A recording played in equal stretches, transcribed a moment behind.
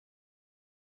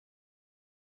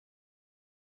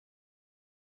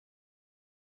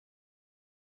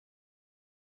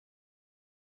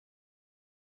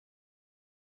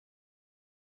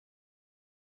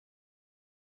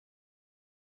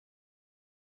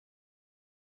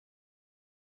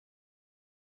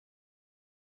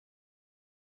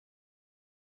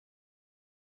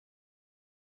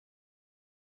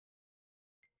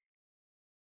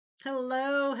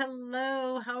Hello,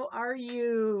 hello. How are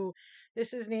you?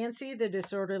 This is Nancy, the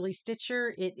Disorderly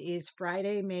Stitcher. It is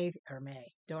Friday, May.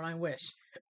 Don't I wish?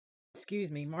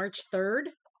 Excuse me, March 3rd.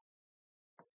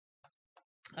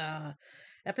 Uh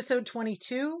Episode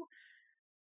 22,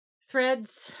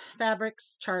 threads,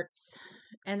 fabrics, charts,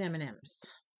 and M&Ms.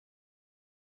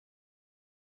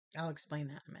 I'll explain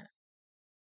that in a minute.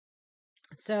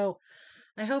 So,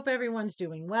 I hope everyone's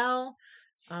doing well.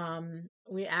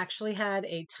 We actually had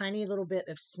a tiny little bit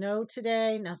of snow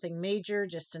today, nothing major,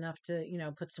 just enough to,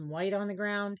 put some white on the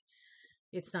ground.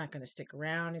 It's not going to stick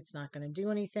around. It's not going to do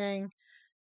anything.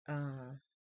 Uh,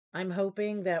 I'm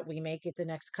hoping that we make it the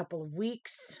next couple of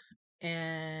weeks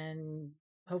and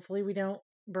hopefully we don't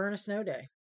burn a snow day.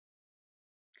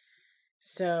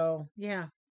 So, yeah,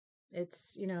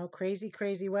 it's, crazy,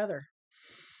 crazy weather.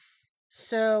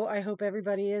 So, I hope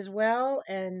everybody is well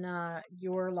and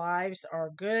your lives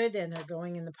are good and they're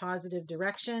going in the positive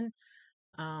direction.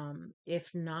 If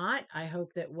not, I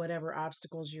hope that whatever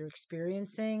obstacles you're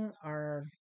experiencing are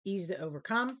easy to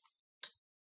overcome.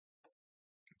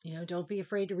 Don't be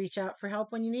afraid to reach out for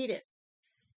help when you need it.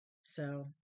 So,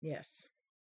 yes.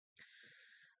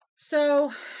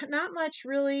 So, not much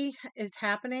really is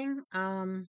happening.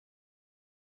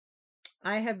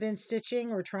 I have been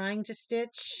stitching or trying to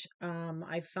stitch.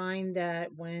 I find that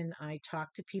when I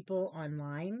talk to people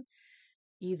online,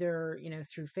 either,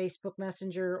 through Facebook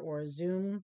Messenger or a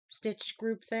Zoom stitch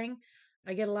group thing,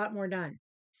 I get a lot more done.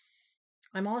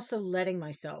 I'm also letting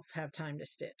myself have time to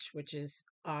stitch, which is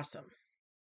awesome.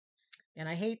 And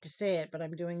I hate to say it, but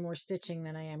I'm doing more stitching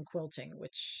than I am quilting,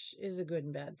 which is a good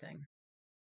and bad thing.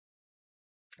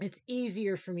 It's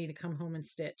easier for me to come home and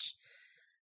stitch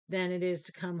than it is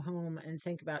to come home and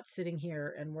think about sitting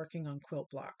here and working on quilt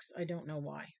blocks. I don't know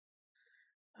why.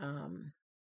 Um,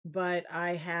 but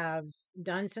I have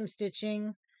done some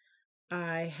stitching.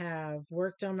 I have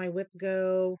worked on my whip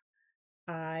go.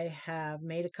 I have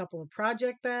made a couple of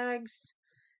project bags.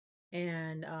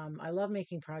 And I love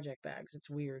making project bags. It's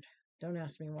weird. Don't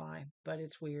ask me why, but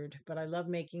it's weird. But I love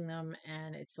making them.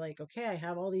 And it's like, okay, I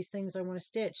have all these things I want to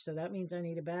stitch. So that means I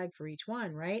need a bag for each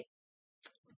one, right?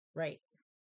 Right.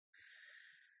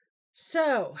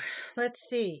 So let's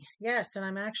see. Yes, and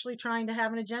I'm actually trying to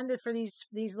have an agenda for these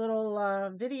little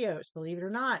videos. Believe it or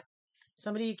not,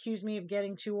 somebody accused me of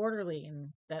getting too orderly, and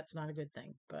that's not a good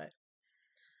thing. But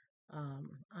I'm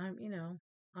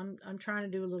trying to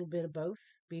do a little bit of both,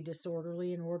 be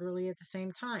disorderly and orderly at the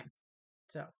same time.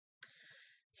 So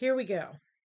here we go.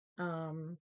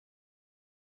 Um,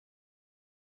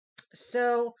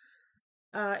 so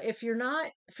if you're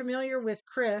not familiar with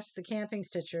Chris, the camping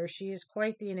stitcher, she is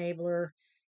quite the enabler,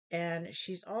 and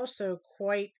she's also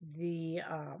quite the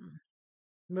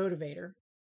motivator.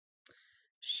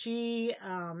 She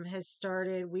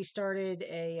we started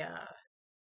a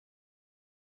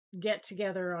get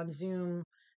together on Zoom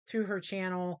through her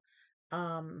channel,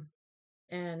 um,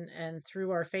 and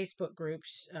through our Facebook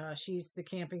groups. She's the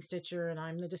camping stitcher, and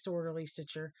I'm the disorderly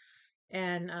stitcher,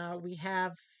 and we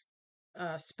have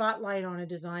a spotlight on a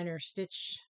designer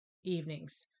stitch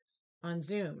evenings on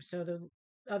Zoom. So the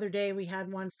other day we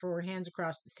had one for Hands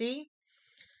Across the Sea.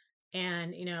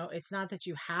 And, it's not that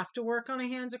you have to work on a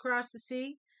Hands Across the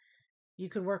Sea. You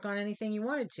could work on anything you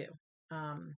wanted to.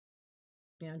 Um,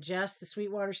 Jess, the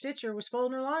Sweetwater Stitcher, was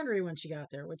folding her laundry when she got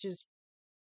there, which is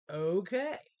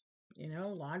okay.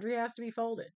 Laundry has to be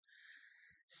folded.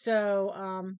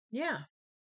 So, yeah.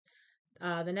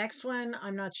 The next one,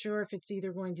 I'm not sure if it's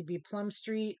either going to be Plum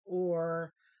Street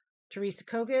or Teresa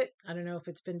Kogut. I don't know if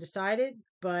it's been decided,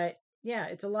 but yeah,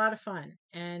 it's a lot of fun.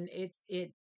 And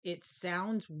it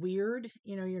sounds weird.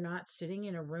 You're not sitting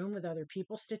in a room with other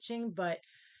people stitching, but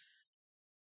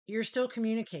you're still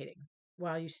communicating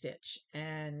while you stitch,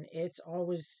 and it's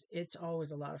always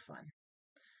a lot of fun.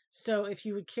 So if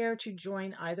you would care to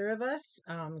join either of us,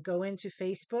 go into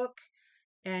Facebook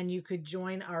and you could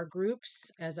join our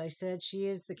groups. As I said, she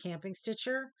is the camping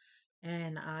stitcher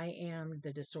and I am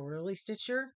the disorderly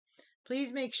stitcher.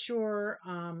 Please make sure,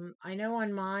 I know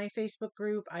on my Facebook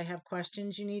group I have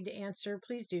questions you need to answer.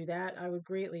 Please do that. I would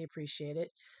greatly appreciate it.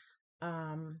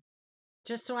 Um,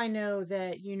 just so I know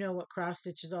that you know what cross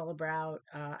stitch is all about.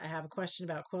 I have a question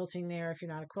about quilting there. If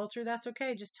you're not a quilter, that's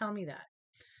okay. Just tell me that.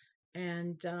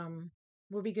 And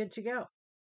we'll be good to go.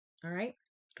 All right?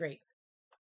 Great.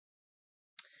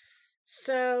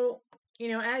 So,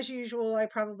 as usual, I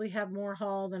probably have more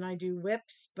haul than I do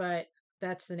whips, but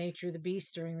that's the nature of the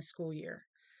beast during the school year.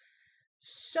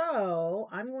 So,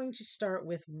 I'm going to start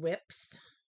with whips.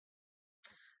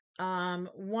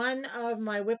 One of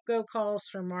my whip go calls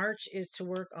for March is to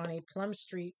work on a Plum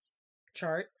Street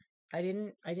chart. I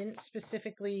didn't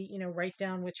specifically, write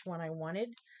down which one I wanted.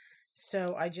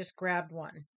 So I just grabbed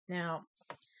one. Now,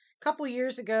 a couple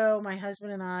years ago, my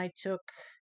husband and I took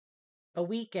a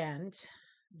weekend.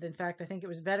 In fact, I think it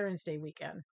was Veterans Day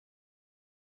weekend.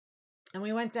 And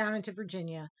we went down into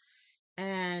Virginia.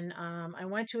 And I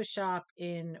went to a shop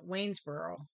in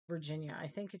Waynesboro, Virginia. I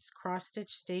think it's Cross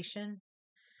Stitch Station.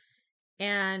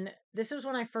 And this was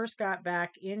when I first got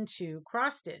back into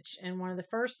cross stitch. And one of the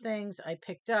first things I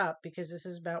picked up, because this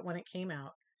is about when it came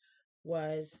out,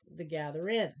 was the Gather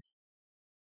In.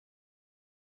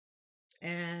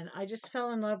 And I just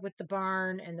fell in love with the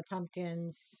barn and the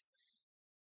pumpkins.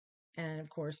 And of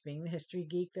course, being the history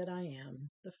geek that I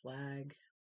am, the flag.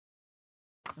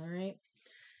 All right.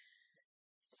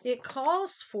 It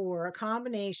calls for a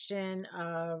combination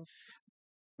of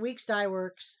Weeks Dye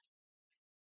Works,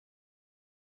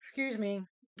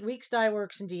 Weeks Dye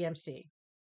Works and DMC.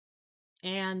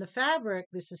 And the fabric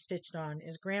this is stitched on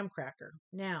is graham cracker.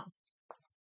 Now,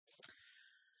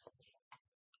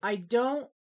 I don't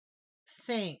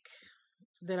think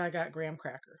that I got graham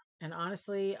cracker. And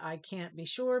honestly, I can't be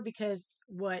sure because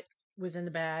what was in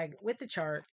the bag with the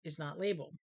chart is not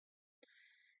labeled.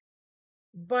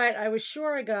 But I was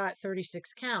sure I got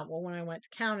 36 count. Well, when I went to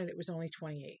count it, it was only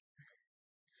 28.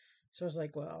 So I was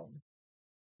like, well,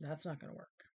 that's not going to work.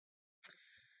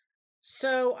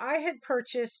 So I had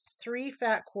purchased 3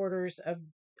 fat quarters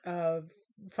of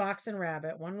fox and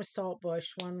rabbit. One was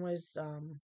saltbush, one was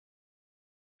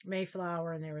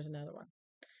Mayflower, and there was another one.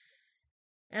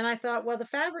 And I thought, well, the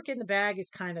fabric in the bag is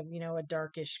kind of, a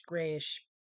darkish, grayish,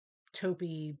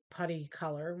 taupey, putty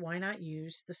color. Why not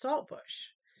use the saltbush?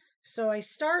 So I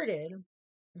started,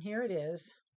 and here it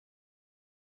is.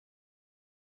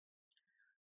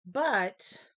 But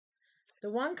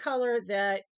the one color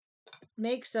that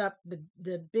makes up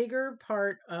the bigger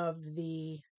part of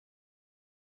the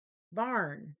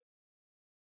barn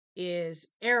is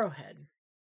Arrowhead.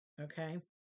 Okay.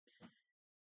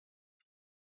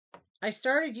 I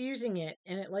started using it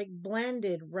and it like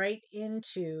blended right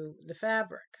into the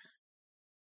fabric.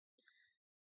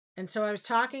 And so I was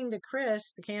talking to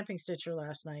Chris, the camping stitcher,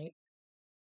 last night.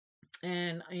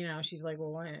 And, she's like,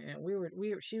 well,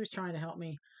 she was trying to help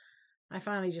me. I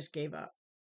finally just gave up.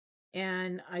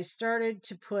 And I started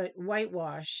to put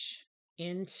whitewash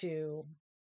into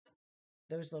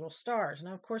those little stars.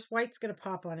 Now, of course, white's going to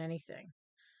pop on anything.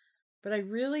 But I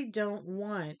really don't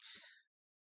want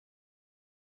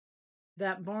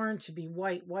that barn to be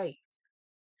white.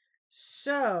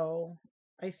 So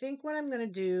I think what I'm going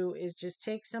to do is just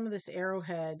take some of this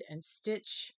Arrowhead and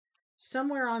stitch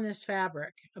somewhere on this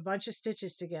fabric a bunch of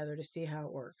stitches together to see how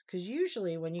it works. Because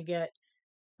usually when you get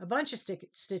a bunch of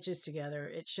stitches together,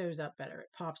 it shows up better. It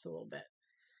pops a little bit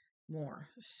more.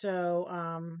 So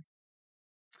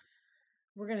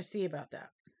we're going to see about that.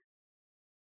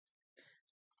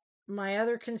 My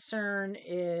other concern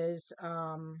is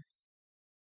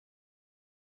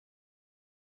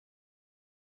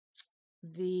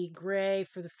the gray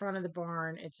for the front of the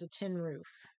barn. It's a tin roof.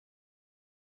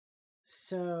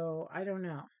 So I don't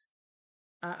know.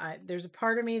 There's a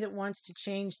part of me that wants to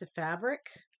change the fabric,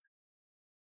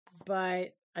 but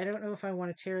I don't know if I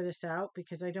want to tear this out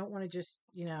because I don't want to just,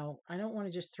 I don't want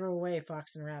to just throw away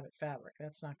fox and rabbit fabric.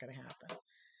 That's not going to happen.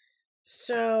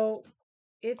 So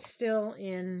it's still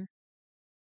in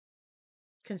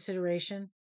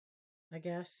consideration, I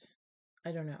guess.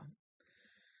 I don't know.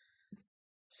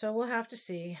 So we'll have to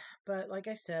see. But like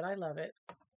I said, I love it.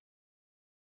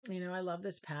 I love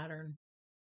this pattern.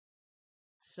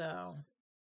 So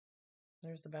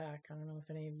there's the back. I don't know if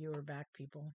any of you are back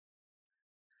people.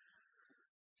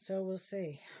 So we'll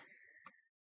see.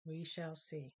 We shall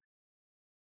see.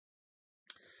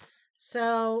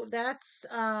 So that's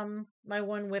my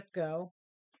one whip go.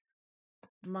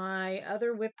 My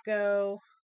other whip go,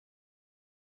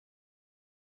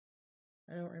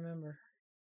 I don't remember.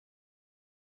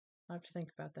 I'll have to think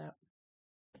about that.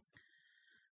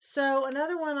 So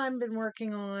another one I've been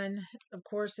working on, of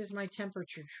course, is my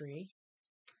temperature tree.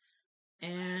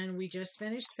 And we just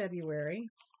finished February.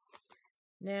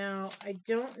 Now, I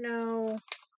don't know,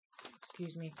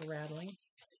 excuse me for rattling.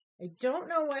 I don't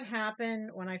know what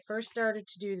happened when I first started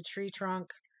to do the tree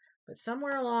trunk, but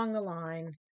somewhere along the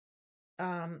line,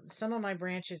 some of my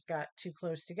branches got too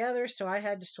close together, so I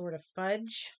had to sort of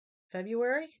fudge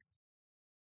February.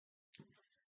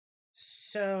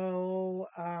 So,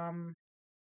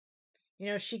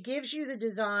 she gives you the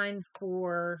design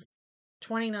for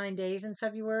 29 days in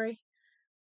February.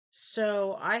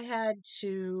 So I had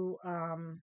to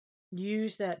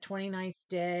use that 29th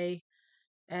day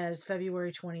as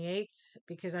February 28th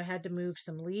because I had to move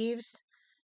some leaves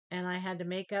and I had to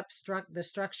make up the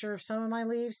structure of some of my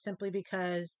leaves simply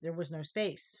because there was no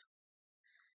space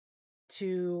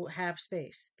to have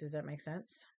space. Does that make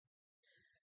sense?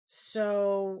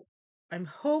 So I'm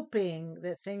hoping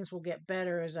that things will get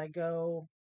better as I go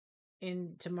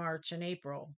into March and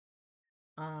April.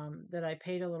 That I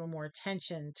paid a little more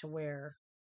attention to where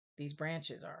these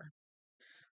branches are.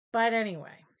 But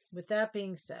anyway, with that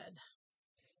being said,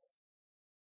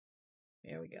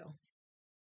 here we go.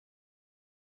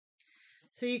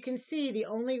 So you can see the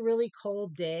only really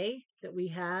cold day that we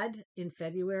had in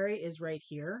February is right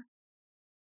here.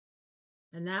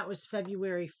 And that was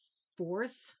February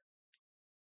 4th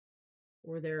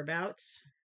or thereabouts,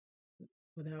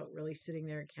 without really sitting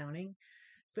there counting.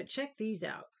 But check these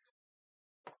out.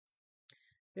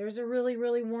 There's a really,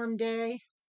 really warm day.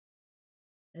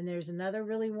 And there's another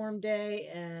really warm day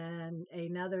and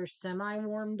another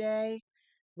semi-warm day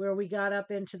where we got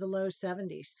up into the low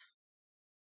 70s.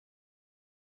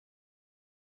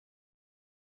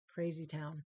 Crazy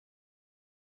town.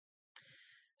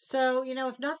 So,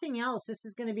 if nothing else, this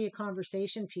is going to be a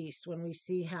conversation piece when we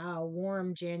see how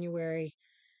warm January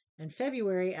and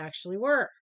February actually were.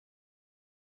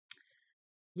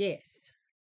 Yes.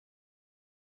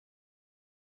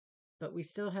 But we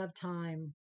still have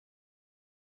time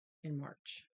in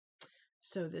March.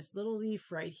 So this little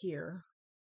leaf right here,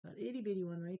 that itty bitty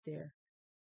one right there,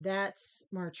 that's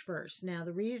March 1st. Now,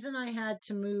 the reason I had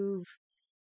to move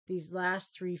these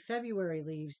last 3 February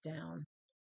leaves down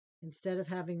instead of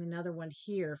having another one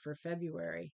here for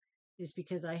February is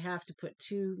because I have to put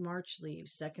 2 March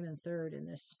leaves, 2nd and 3rd, in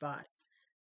this spot.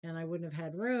 And I wouldn't have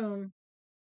had room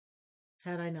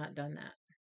had I not done that.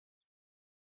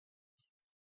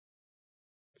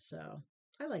 So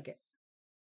I like it.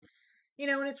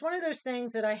 And it's one of those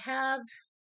things that I have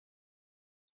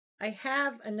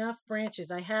enough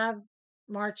branches. I have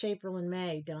March, April, and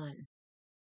May done.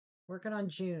 Working on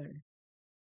June.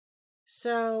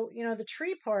 So, the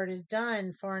tree part is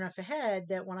done far enough ahead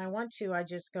that when I want to, I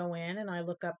just go in and I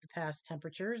look up the past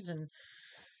temperatures and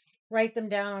write them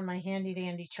down on my handy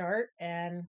dandy chart,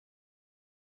 and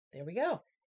there we go.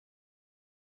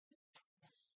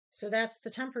 So that's the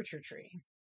temperature tree.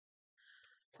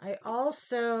 I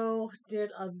also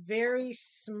did a very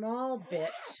small bit,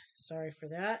 sorry for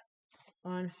that,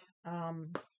 on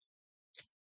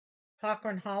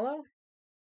Hawthorne Hollow.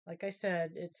 Like I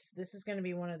said, this is going to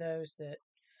be one of those that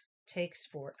takes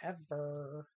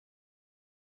forever.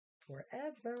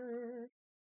 Forever.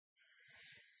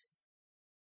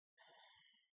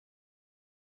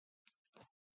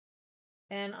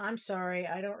 And I'm sorry,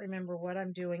 I don't remember what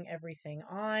I'm doing everything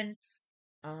on.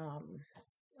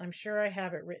 I'm sure I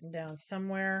have it written down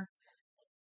somewhere,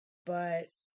 but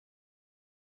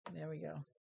there we go.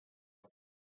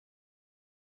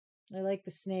 I like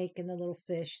the snake and the little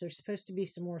fish. There's supposed to be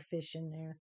some more fish in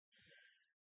there.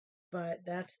 But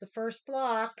that's the first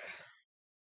block.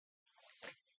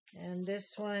 And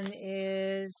this one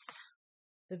is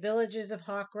the Villages of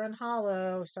Hawthorne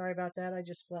Hollow. Sorry about that. I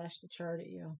just flashed the chart at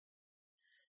you.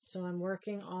 So I'm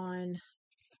working on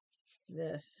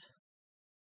this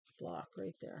block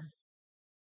right there.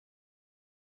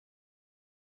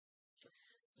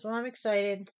 So I'm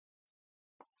excited.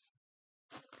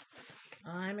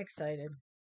 I'm excited.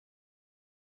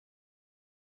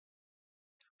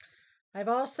 I've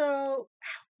also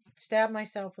stabbed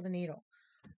myself with a needle.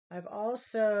 I've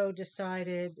also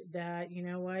decided that, you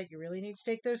know what, you really need to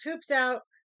take those hoops out.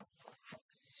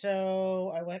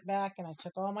 So I went back and I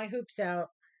took all my hoops out.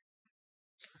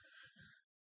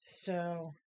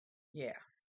 So, yeah,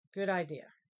 good idea.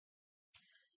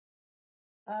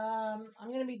 I'm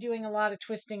going to be doing a lot of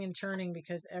twisting and turning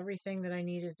because everything that I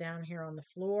need is down here on the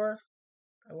floor.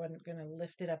 I wasn't going to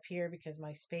lift it up here because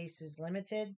my space is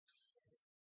limited.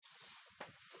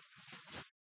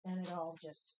 And it all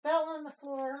just fell on the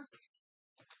floor.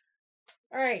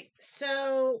 All right,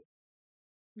 so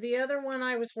the other one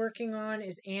I was working on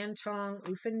is Antong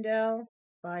Ufendel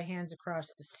by Hands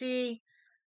Across the Sea.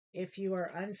 If you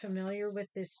are unfamiliar with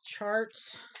this chart,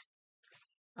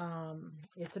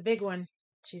 it's a big one.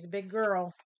 She's a big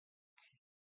girl.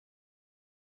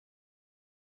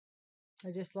 I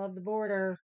just love the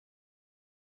border.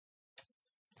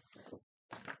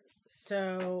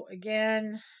 So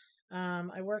again,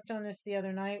 I worked on this the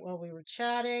other night while we were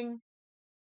chatting,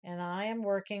 and I am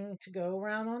working to go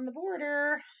around on the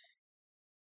border.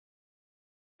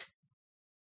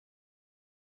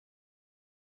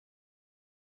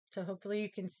 So hopefully you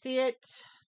can see it.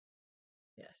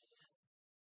 Yes.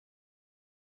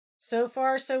 So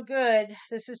far, so good.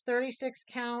 This is 36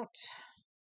 count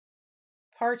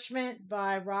Parchment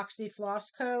by Roxy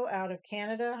Floss Co. out of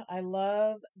Canada. I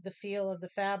love the feel of the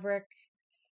fabric.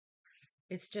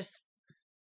 It's just,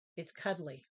 it's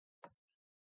cuddly,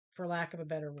 for lack of a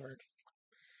better word.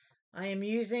 I am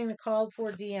using the called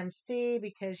for DMC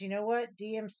because you know what?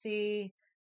 DMC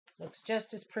looks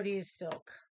just as pretty as silk.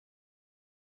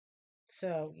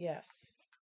 So, yes.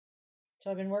 So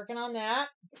I've been working on that.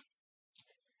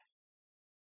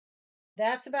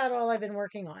 That's about all I've been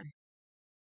working on,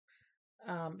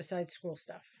 besides school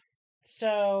stuff.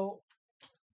 So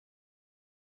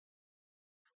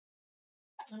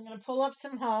I'm going to pull up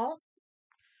some haul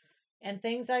and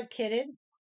things I've kitted.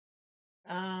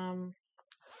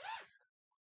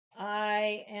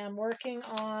 I am working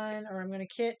on, or I'm going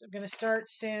to start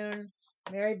soon,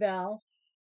 Mary Bell.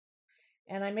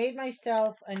 And I made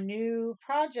myself a new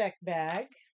project bag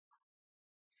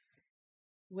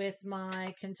with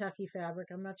my Kentucky fabric.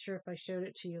 I'm not sure if I showed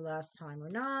it to you last time or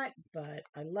not, but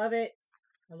I love it.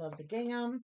 I love the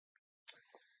gingham.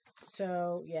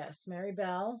 So, yes, Mary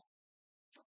Bell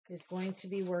is going to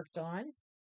be worked on.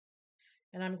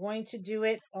 And I'm going to do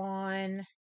it on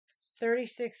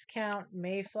 36 count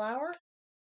Mayflower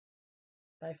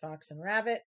by Fox and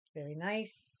Rabbit. Very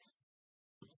nice.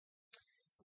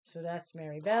 So that's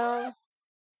Mary Bell.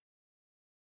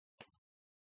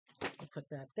 I'll put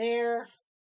that there.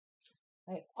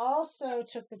 I also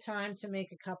took the time to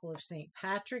make a couple of St.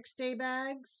 Patrick's Day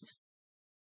bags.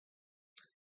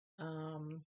 Let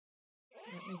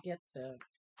me get the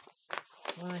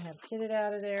one I have kitted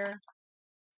out of there.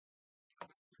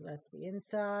 So that's the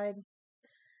inside.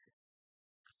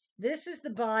 This is the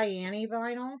By Annie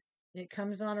vinyl. It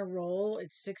comes on a roll.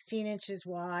 It's 16 inches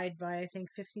wide by, I think,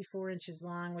 54 inches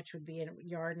long, which would be a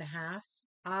yard and a half.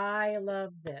 I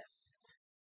love this.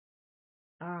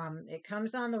 It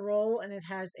comes on the roll and it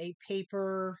has a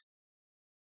paper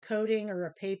coating or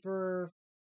a paper,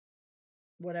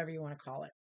 whatever you want to call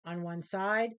it, on one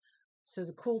side. So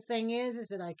the cool thing is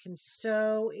that I can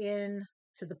sew in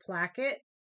to the placket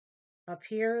up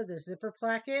here, the zipper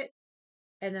placket,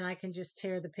 and then I can just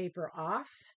tear the paper off,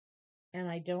 and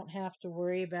I don't have to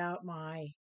worry about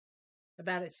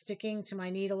it sticking to my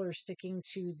needle or sticking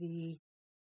to the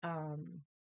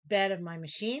bed of my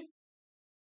machine.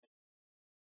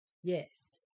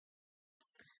 Yes.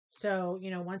 So,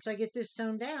 once I get this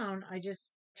sewn down, I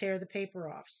just tear the paper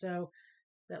off. So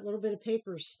that little bit of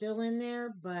paper is still in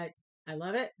there, but I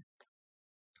love it.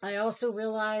 I also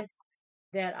realized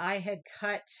that I had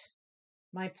cut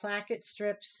my placket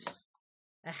strips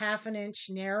a half an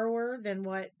inch narrower than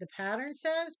what the pattern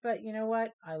says, but you know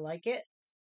what? I like it.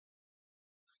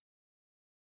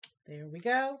 There we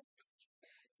go.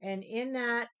 And in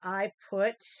that, I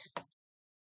put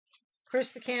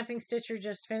Chris the Camping Stitcher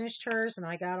just finished hers, and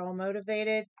I got all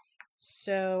motivated.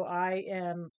 So I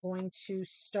am going to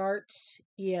start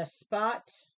ES Spot.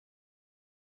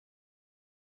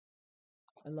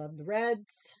 I love the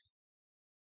reds.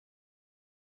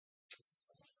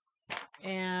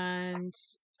 And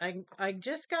I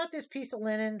just got this piece of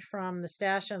linen from the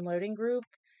Stash Unloading group.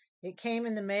 It came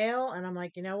in the mail, and I'm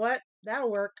like, you know what? That'll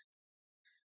work.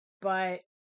 But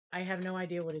I have no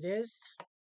idea what it is.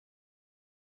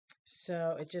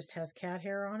 So it just has cat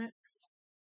hair on it.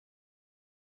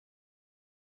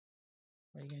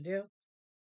 What are you going to do?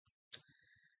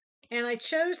 And I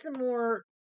chose the more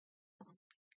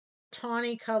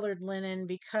tawny colored linen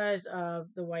because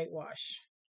of the whitewash.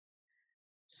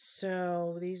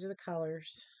 So these are the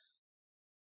colors.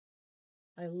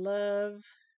 I love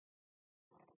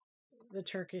the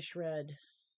Turkish red.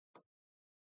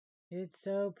 It's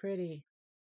so pretty.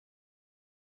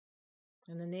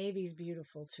 And the navy's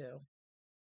beautiful too.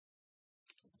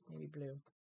 Navy blue.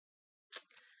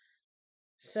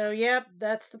 So, yep,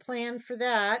 that's the plan for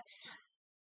that.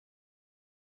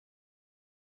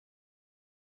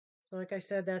 So, like I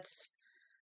said, that's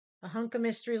a hunk of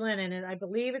mystery linen, and I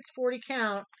believe it's 40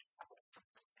 count,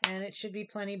 and it should be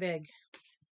plenty big.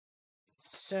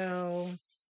 So,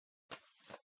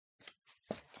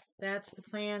 that's the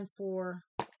plan for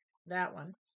that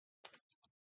one.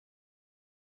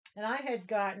 And I had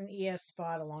gotten ES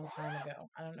Spot a long time ago.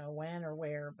 I don't know when or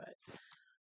where, but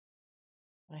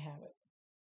I have it.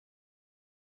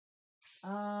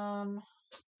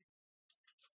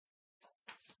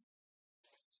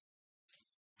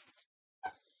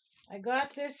 I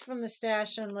got this from the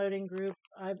Stash Unloading group.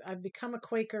 I've become a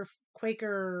Quaker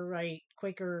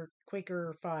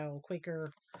file.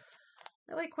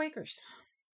 I like Quakers.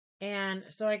 And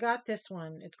so I got this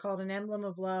one. It's called An Emblem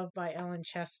of Love by Ellen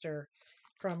Chester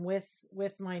from With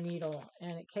My Needle.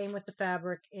 And it came with the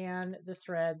fabric and the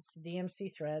threads, the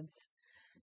DMC threads.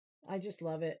 I just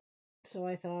love it. So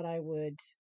I thought I would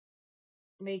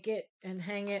make it and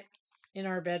hang it in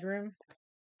our bedroom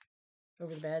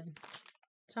over the bed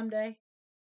someday.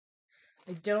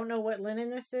 I don't know what linen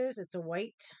this is. It's a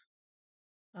white.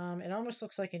 It almost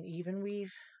looks like an even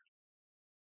weave,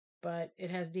 but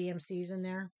it has DMCs in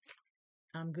there.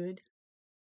 I'm good.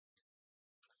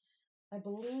 I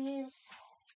believe,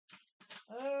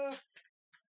 uh,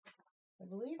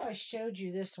 I showed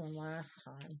you this one last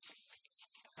time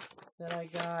that I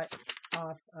got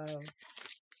off of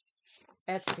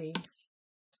Etsy.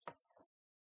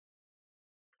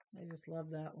 I just love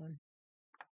that one.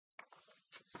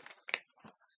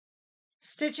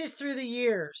 Stitches Through the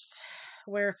Years.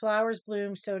 Where flowers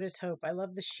bloom, so does hope. I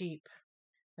love the sheep.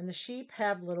 And the sheep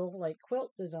have little, like,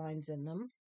 quilt designs in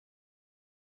them.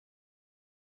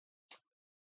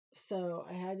 So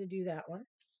I had to do that one.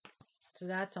 So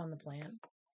that's on the plan.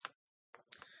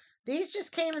 These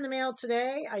just came in the mail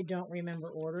today. I don't remember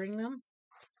ordering them.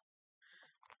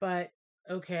 But,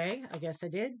 okay, I guess I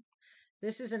did.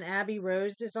 This is an Abbey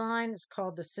Rose design. It's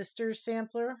called the Sisters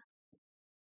Sampler.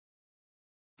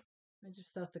 I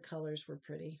just thought the colors were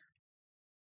pretty.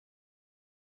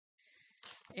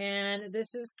 And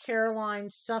this is Caroline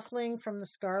Suffling from the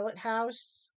Scarlet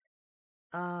House.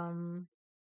 You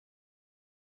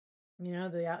know,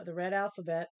 the red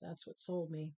alphabet. That's what sold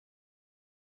me.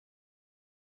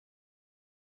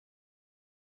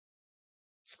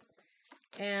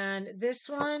 And this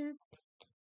one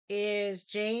is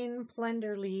Jane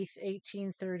Plenderleith,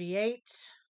 1838.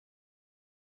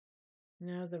 You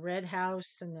know, the red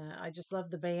house, and I just love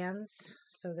the bands.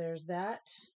 So there's that.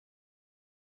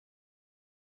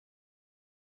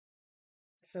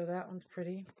 So that one's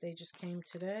pretty. They just came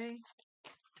today.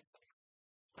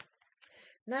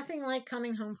 Nothing like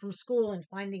coming home from school and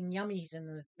finding yummies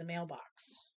in the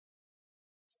mailbox.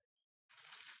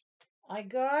 I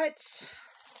got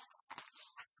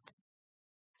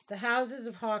The Houses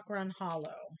of Hawk Run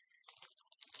Hollow.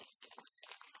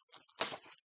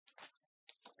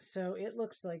 So it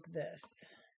looks like this.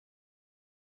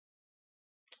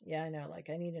 Yeah, I know, like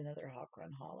I need another Hawk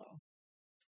Run Hollow.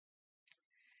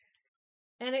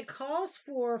 And it calls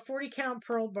for 40 count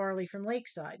pearl barley from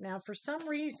Lakeside. Now, for some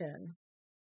reason,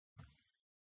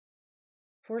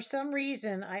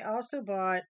 I also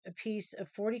bought a piece of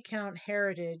 40 count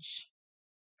Heritage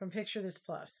from Picture This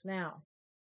Plus. Now,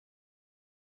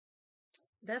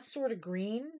 that's sort of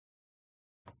green.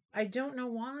 I don't know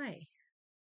why.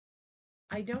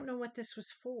 I don't know what this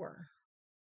was for.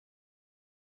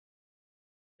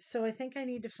 So I think I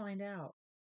need to find out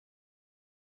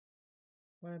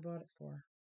what I bought it for.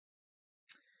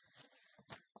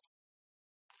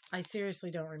 I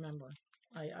seriously don't remember.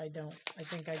 I don't. I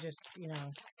think I just,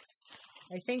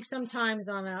 I think sometimes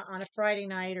on a Friday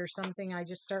night or something, I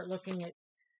just start looking at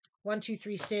 1, 2,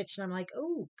 3 stitch, and I'm like,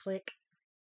 oh, click.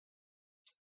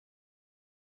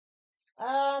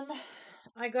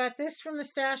 I got this from the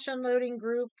Stash Unloading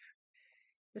group.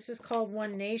 This is called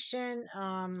One Nation.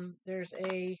 There's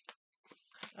a,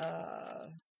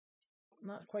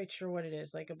 not quite sure what it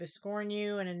is, like a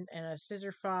biscornu and a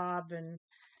scissor fob and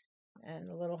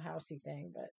a little housey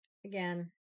thing. But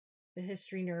again, the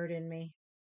history nerd in me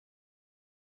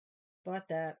bought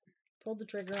that. Pulled the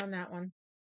trigger on that one.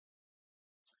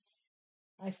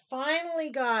 I finally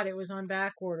got, it was on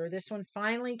back order. This one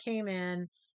finally came in.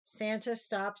 Santa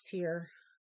Stops Here.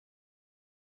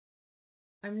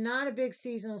 I'm not a big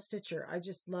seasonal stitcher. I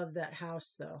just love that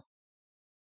house though.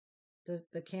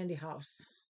 The candy house.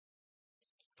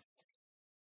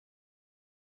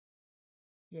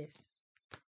 Yes.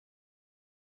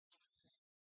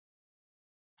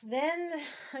 Then,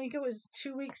 I think it was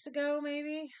 2 weeks ago,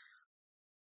 maybe,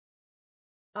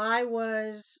 I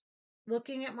was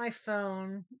looking at my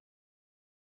phone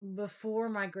before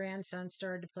my grandson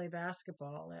started to play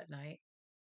basketball that night.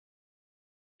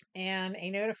 And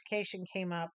a notification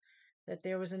came up that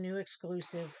there was a new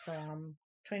exclusive from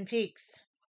Twin Peaks.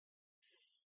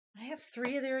 I have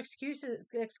 3 of their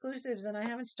exclusives, and I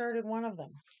haven't started one of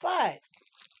them. But,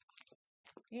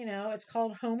 it's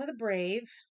called Home of the Brave.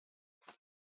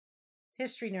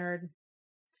 History nerd.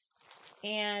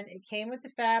 And it came with the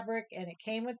fabric, and it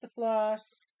came with the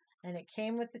floss, and it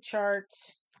came with the chart.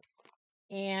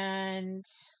 And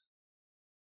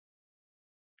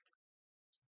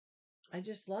I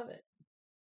just love it.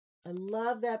 I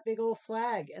love that big old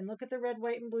flag. And look at the red,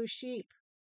 white, and blue sheep.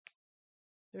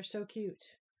 They're so cute.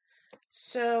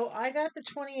 So I got the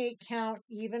 28 count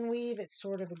even weave. It's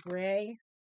sort of a gray.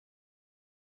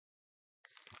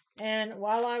 And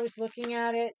while I was looking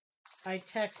at it, I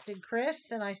texted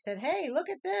Chris and I said, hey, look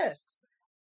at this.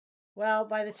 Well,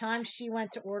 by the time she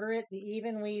went to order it, the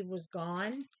even weave was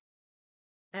gone.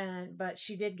 But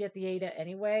she did get the Ada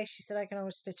anyway. She said I can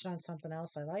always stitch it on something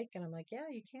else I like, and I'm like, yeah,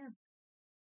 you can.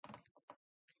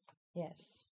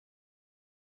 Yes.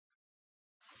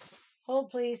 Hold,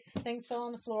 please. Things fell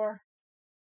on the floor.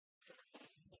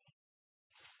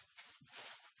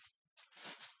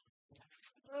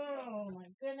 Oh my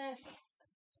goodness.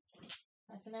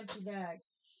 That's an empty bag.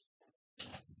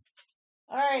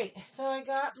 All right, so I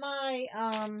got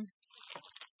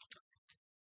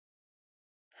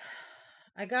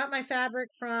my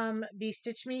fabric from Be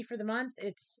Stitch Me for the month.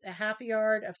 It's a half a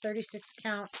yard of 36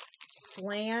 count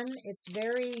flan. It's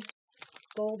very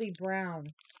goldy brown,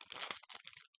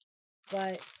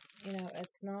 but you know,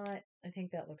 it's not. I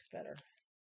think that looks better.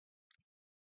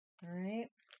 All right,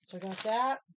 so I got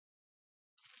that.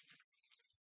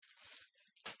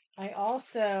 I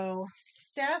also,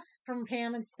 Steph from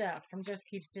Pam and Steph from Just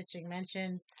Keep Stitching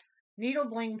mentioned Needle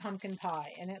Bling Pumpkin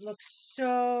Pie, and it looks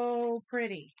so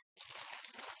pretty.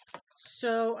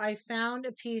 So I found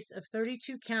a piece of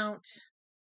 32 count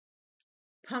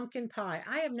pumpkin pie.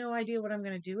 I have no idea what I'm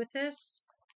going to do with this,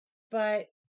 but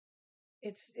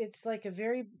it's like a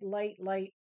very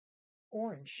light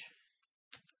orange.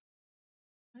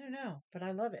 I don't know, but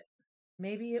I love it.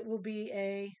 Maybe it will be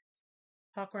a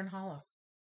Hawthorne Hollow.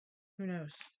 Who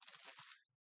knows?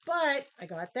 But I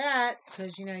got that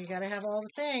because, you know, you got to have all the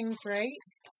things, right?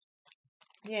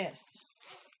 Yes.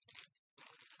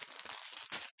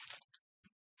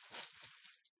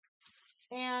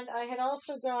 And I had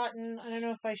also gotten, I don't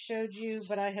know if I showed you,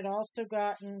 but I had also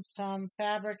gotten some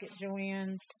fabric at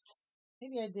Joann's.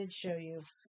 Maybe I did show you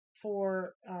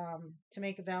for to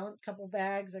make a couple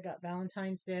bags. I got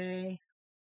Valentine's Day.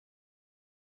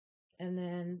 And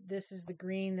then this is the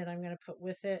green that I'm going to put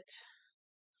with it.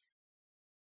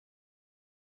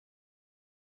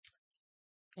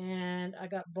 And I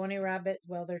got bunny rabbit.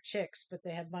 Well, they're chicks, but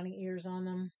they have bunny ears on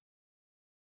them.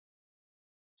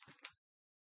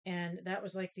 And that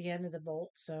was like the end of the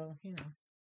bolt. So, you know,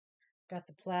 got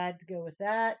the plaid to go with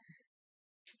that.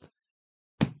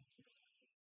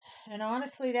 And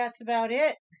honestly, that's about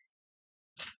it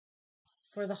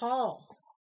for the haul.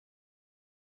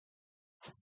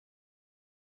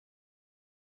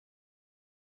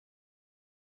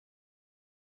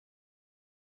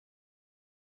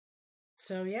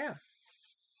 So, yeah.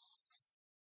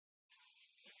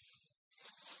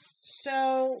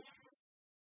 So,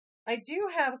 I do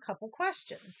have a couple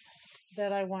questions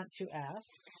that I want to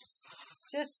ask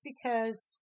just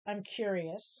because I'm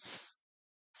curious.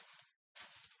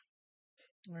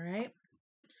 All right.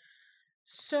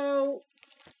 So,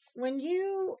 when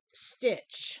you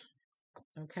stitch,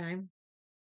 okay,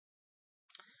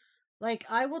 like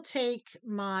I will take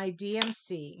my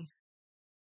DMC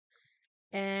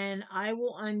and I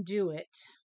will undo it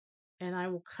and I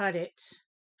will cut it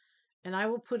and I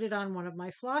will put it on one of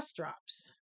my floss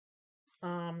drops.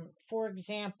 For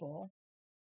example,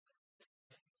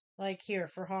 like here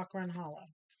for Hawk Run Hollow.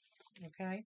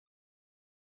 Okay.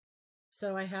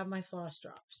 So I have my floss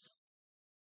drops.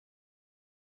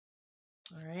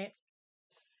 All right.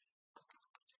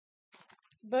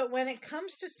 But when it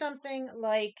comes to something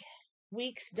like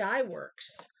Weeks Dye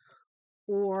Works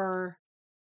or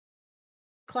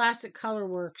Classic Color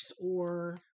Works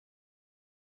or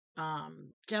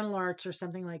Gentle Arts or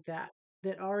something like that,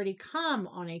 that already come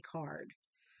on a card,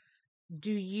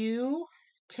 do you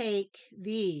take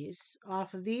these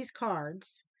off of these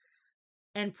cards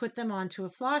and put them onto a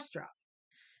floss drop?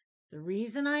 The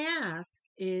reason I ask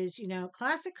is, you know,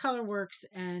 Classic Color Works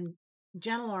and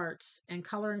Gentle Arts and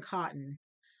Color and Cotton,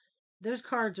 those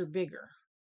cards are bigger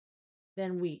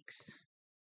than Weeks.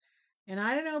 And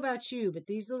I don't know about you, but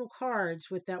these little cards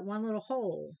with that one little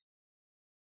hole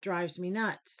drives me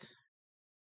nuts.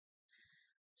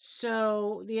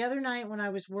 So the other night when I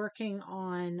was working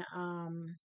on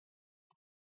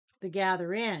the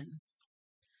Gather In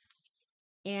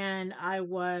and I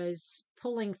was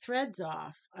pulling threads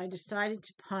off, I decided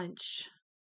to punch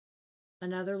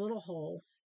another little hole.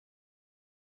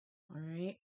 All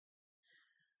right.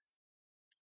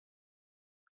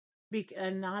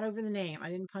 And not over the name. I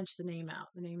didn't punch the name out.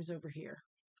 The name is over here.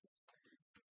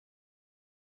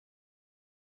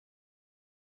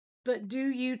 But do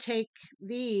you take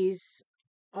these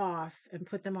off and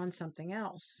put them on something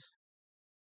else?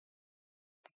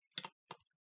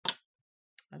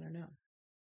 I don't know.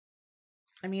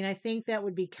 I mean, I think that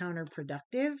would be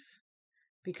counterproductive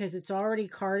because it's already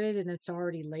carded and it's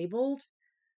already labeled.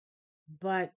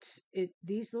 But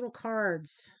these little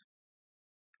cards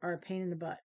are a pain in the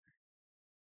butt,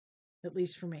 at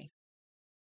least for me.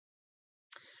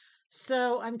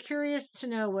 So I'm curious to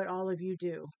know what all of you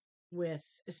do with,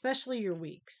 especially your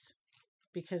weeks.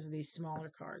 because of these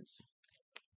smaller cards.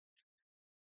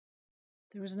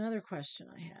 There was another question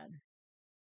I had.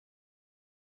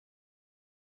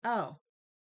 Oh,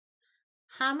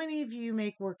 how many of you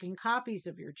make working copies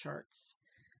of your charts?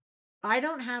 I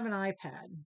don't have an iPad.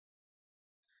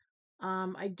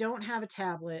 I don't have a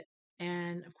tablet.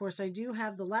 And of course, I do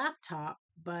have the laptop,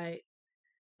 but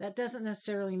that doesn't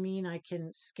necessarily mean I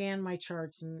can scan my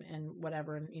charts and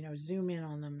whatever and, zoom in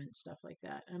on them and stuff like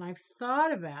that. And I've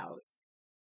thought about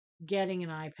getting an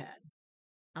iPad.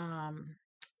 Um,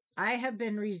 I have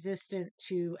been resistant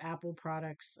to Apple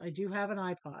products. I do have an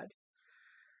iPod,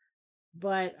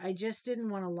 but I just didn't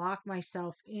want to lock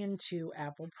myself into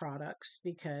Apple products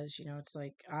because, it's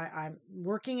like I'm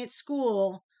working at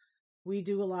school. We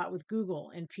do a lot with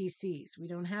Google and PCs. We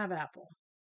don't have Apple.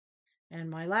 And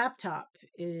my laptop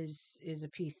is a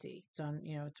PC. It's on,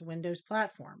 it's a Windows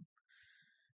platform.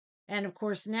 And of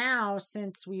course, now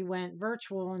since we went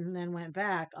virtual and then went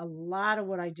back, a lot of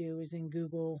what I do is in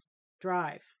Google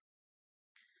Drive.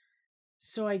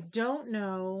 So I don't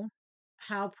know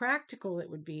how practical it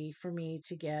would be for me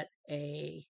to get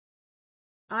a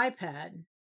iPad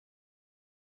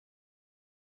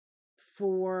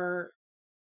for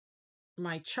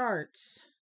my charts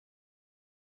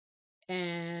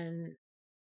and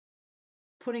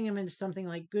putting them into something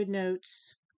like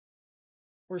GoodNotes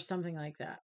or something like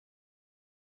that.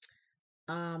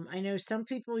 I know some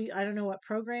people, I don't know what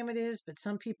program it is, but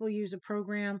some people use a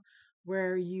program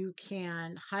where you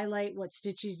can highlight what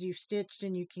stitches you've stitched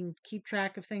and you can keep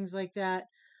track of things like that.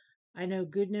 I know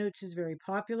GoodNotes is very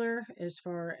popular as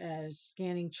far as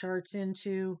scanning charts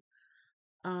into.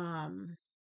 So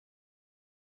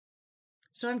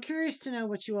I'm curious to know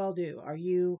what you all do. Are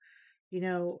you, you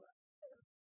know,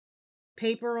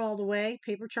 paper all the way,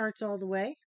 paper charts all the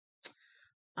way?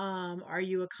 Are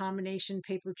you a combination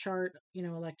paper chart,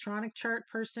 electronic chart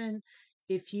person?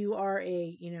 If you are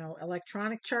a,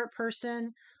 electronic chart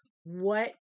person,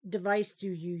 what device do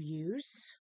you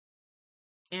use?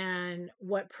 And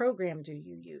what program do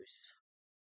you use?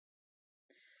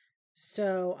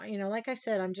 So, like I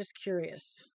said, I'm just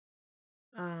curious.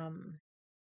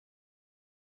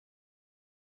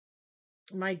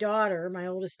 My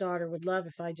oldest daughter, would love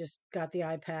if I just got the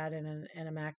iPad and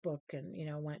a MacBook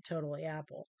and, went totally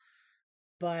Apple.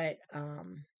 But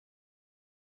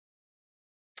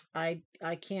I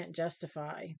can't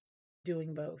justify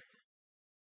doing both.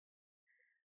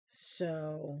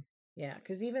 So, yeah,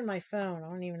 because even my phone, I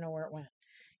don't even know where it went.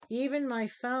 Even my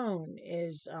phone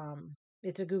is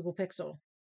it's a Google Pixel.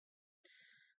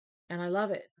 And I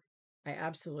love it. I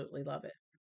absolutely love it.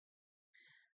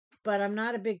 But I'm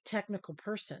not a big technical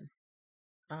person.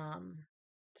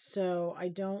 So I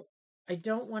don't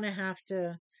want to have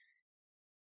to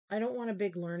I don't want a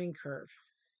big learning curve,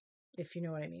 if you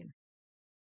know what I mean.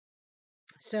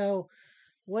 So,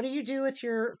 what do you do with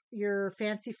your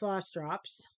fancy floss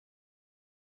drops?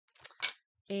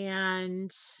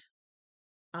 And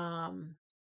um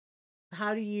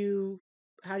how do you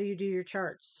do your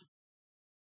charts?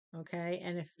 Okay?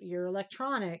 And if you're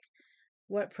electronic,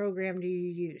 what program do you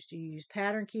use? Do you use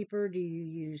Pattern Keeper? Do you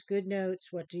use GoodNotes?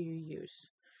 What do you use?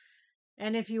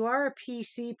 And if you are a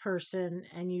PC person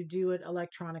and you do it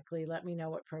electronically, let me know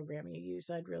what program you use.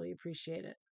 I'd really appreciate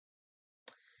it.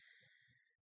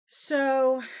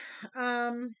 So,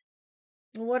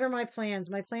 what are my plans?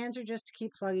 My plans are just to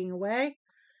keep plugging away.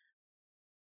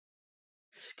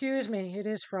 Excuse me, it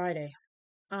is Friday.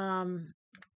 Um,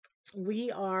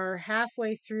 we are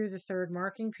halfway through the third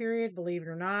marking period. Believe it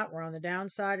or not, we're on the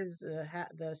downside of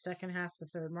the second half of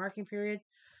the third marking period.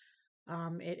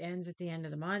 It ends at the end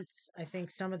of the month. I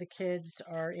think some of the kids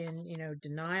are in,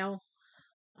 denial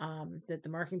that the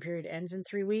marking period ends in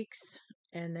 3 weeks.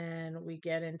 And then we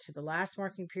get into the last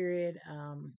marking period.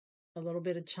 A little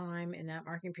bit of time in that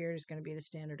marking period is going to be the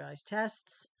standardized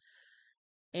tests.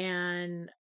 And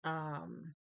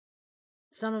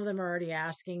some of them are already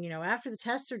asking, after the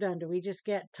tests are done, do we just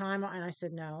get time? And I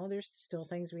said, no, there's still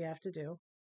things we have to do.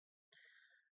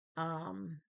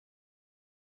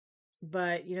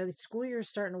 But, the school year is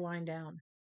starting to wind down.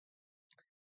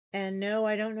 And no,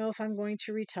 I don't know if I'm going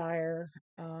to retire.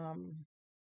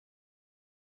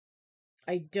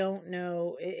 I don't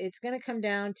know. It's going to come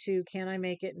down to, can I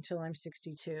make it until I'm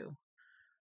 62?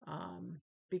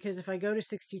 Because if I go to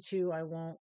 62, I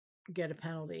won't get a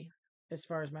penalty as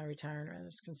far as my retirement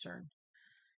is concerned.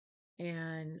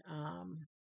 And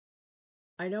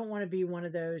I don't want to be one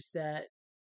of those that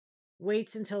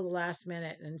waits until the last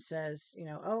minute and says,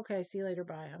 oh, okay, see you later,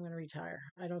 bye, I'm going to retire.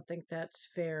 I don't think that's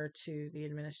fair to the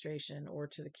administration or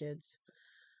to the kids.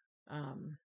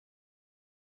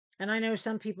 And I know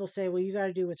some people say, well, you got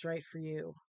to do what's right for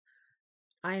you.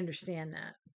 I understand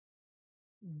that.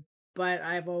 But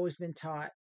I've always been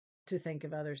taught to think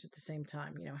of others at the same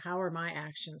time. How are my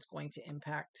actions going to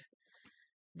impact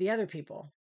the other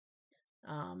people?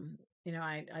 Um,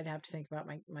 I'd have to think about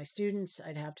my students.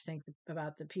 I'd have to think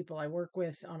about the people I work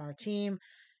with on our team.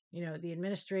 The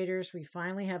administrators. We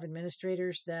finally have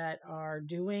administrators that are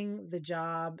doing the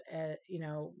job,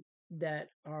 that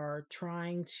are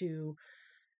trying to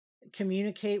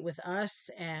communicate with us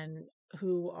and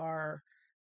who are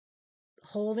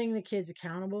holding the kids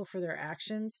accountable for their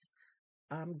actions,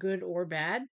 good or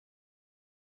bad.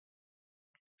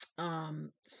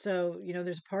 So,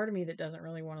 there's a part of me that doesn't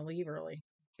really want to leave early,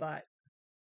 but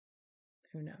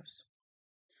who knows?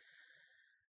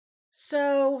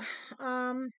 So,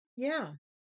 yeah.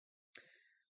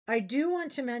 I do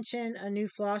want to mention a new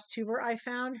floss tuber I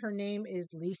found. Her name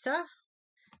is Lisa.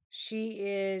 She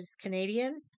is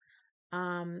Canadian.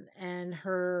 And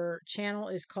her channel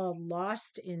is called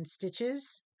Lost in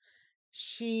Stitches.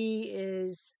 She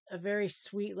is a very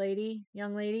sweet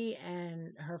young lady,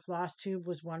 and her floss tube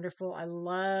was wonderful. I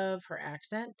love her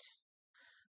accent.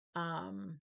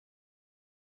 Um,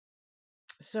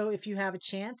 so if you have a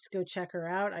chance, go check her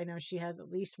out. I know she has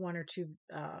at least one or two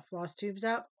floss tubes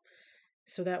up.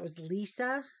 So that was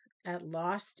Lisa at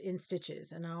Lost in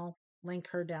Stitches, and I'll link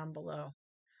her down below.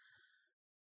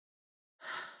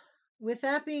 With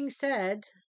that being said,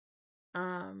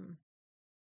 I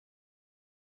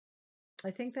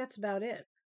think that's about it.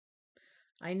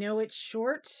 I know it's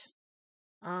short.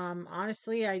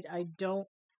 Honestly, I don't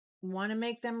want to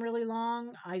make them really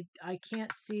long. I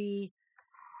can't see.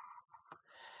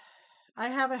 I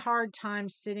have a hard time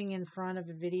sitting in front of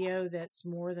a video that's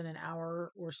more than an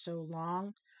hour or so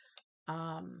long.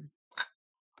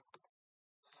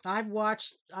 I've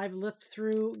looked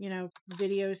through,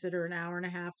 videos that are an hour and a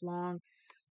half long.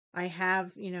 I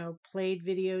have, played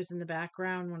videos in the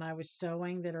background when I was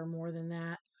sewing that are more than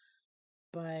that.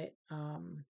 But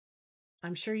I'm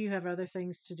sure you have other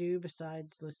things to do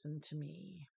besides listen to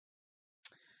me.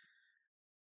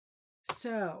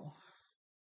 So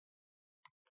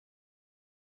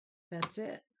that's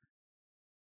it.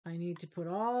 I need to put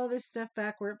all this stuff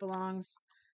back where it belongs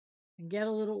and get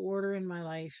a little order in my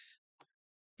life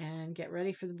and get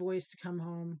ready for the boys to come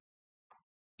home.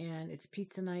 And it's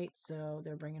pizza night, so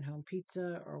they're bringing home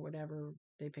pizza or whatever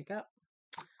they pick up.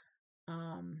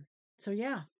 So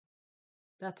yeah,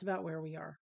 that's about where we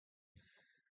are.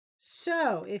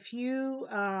 So if you,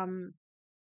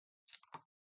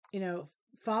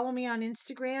 follow me on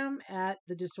Instagram at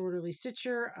The Disorderly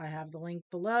Stitcher. I have the link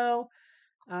below.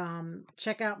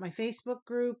 Check out my Facebook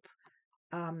group,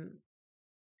 The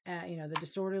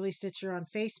Disorderly Stitcher on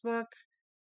Facebook.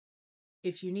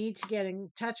 If you need to get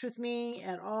in touch with me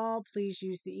at all, please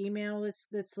use the email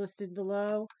that's listed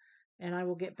below, and I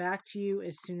will get back to you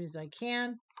as soon as I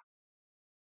can.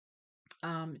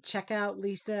 Check out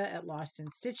Lisa at Lost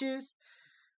in Stitches,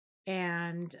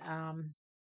 and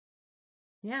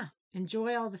yeah,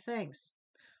 enjoy all the things.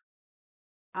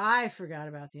 I forgot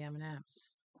about the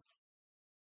M&Ms.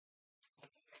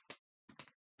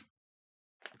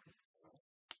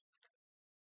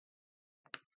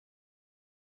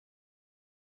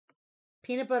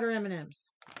 Peanut butter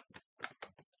M&Ms.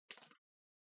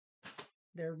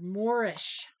 They're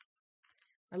Moorish.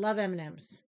 I love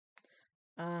M&Ms.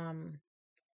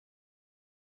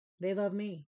 They love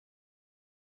me.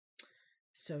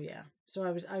 So yeah. So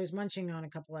I was munching on a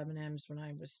couple M&Ms when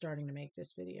I was starting to make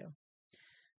this video.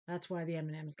 That's why the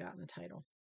M&Ms got in the title.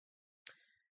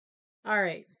 All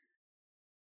right.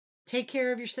 Take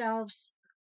care of yourselves.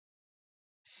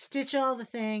 Stitch all the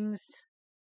things.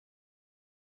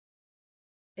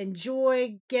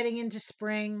 Enjoy getting into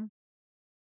spring.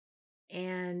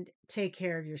 And take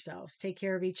care of yourselves. Take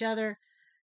care of each other.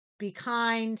 Be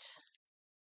kind.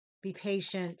 Be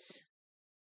patient.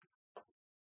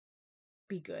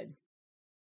 Be good.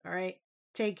 All right.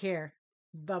 Take care.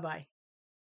 Bye-bye.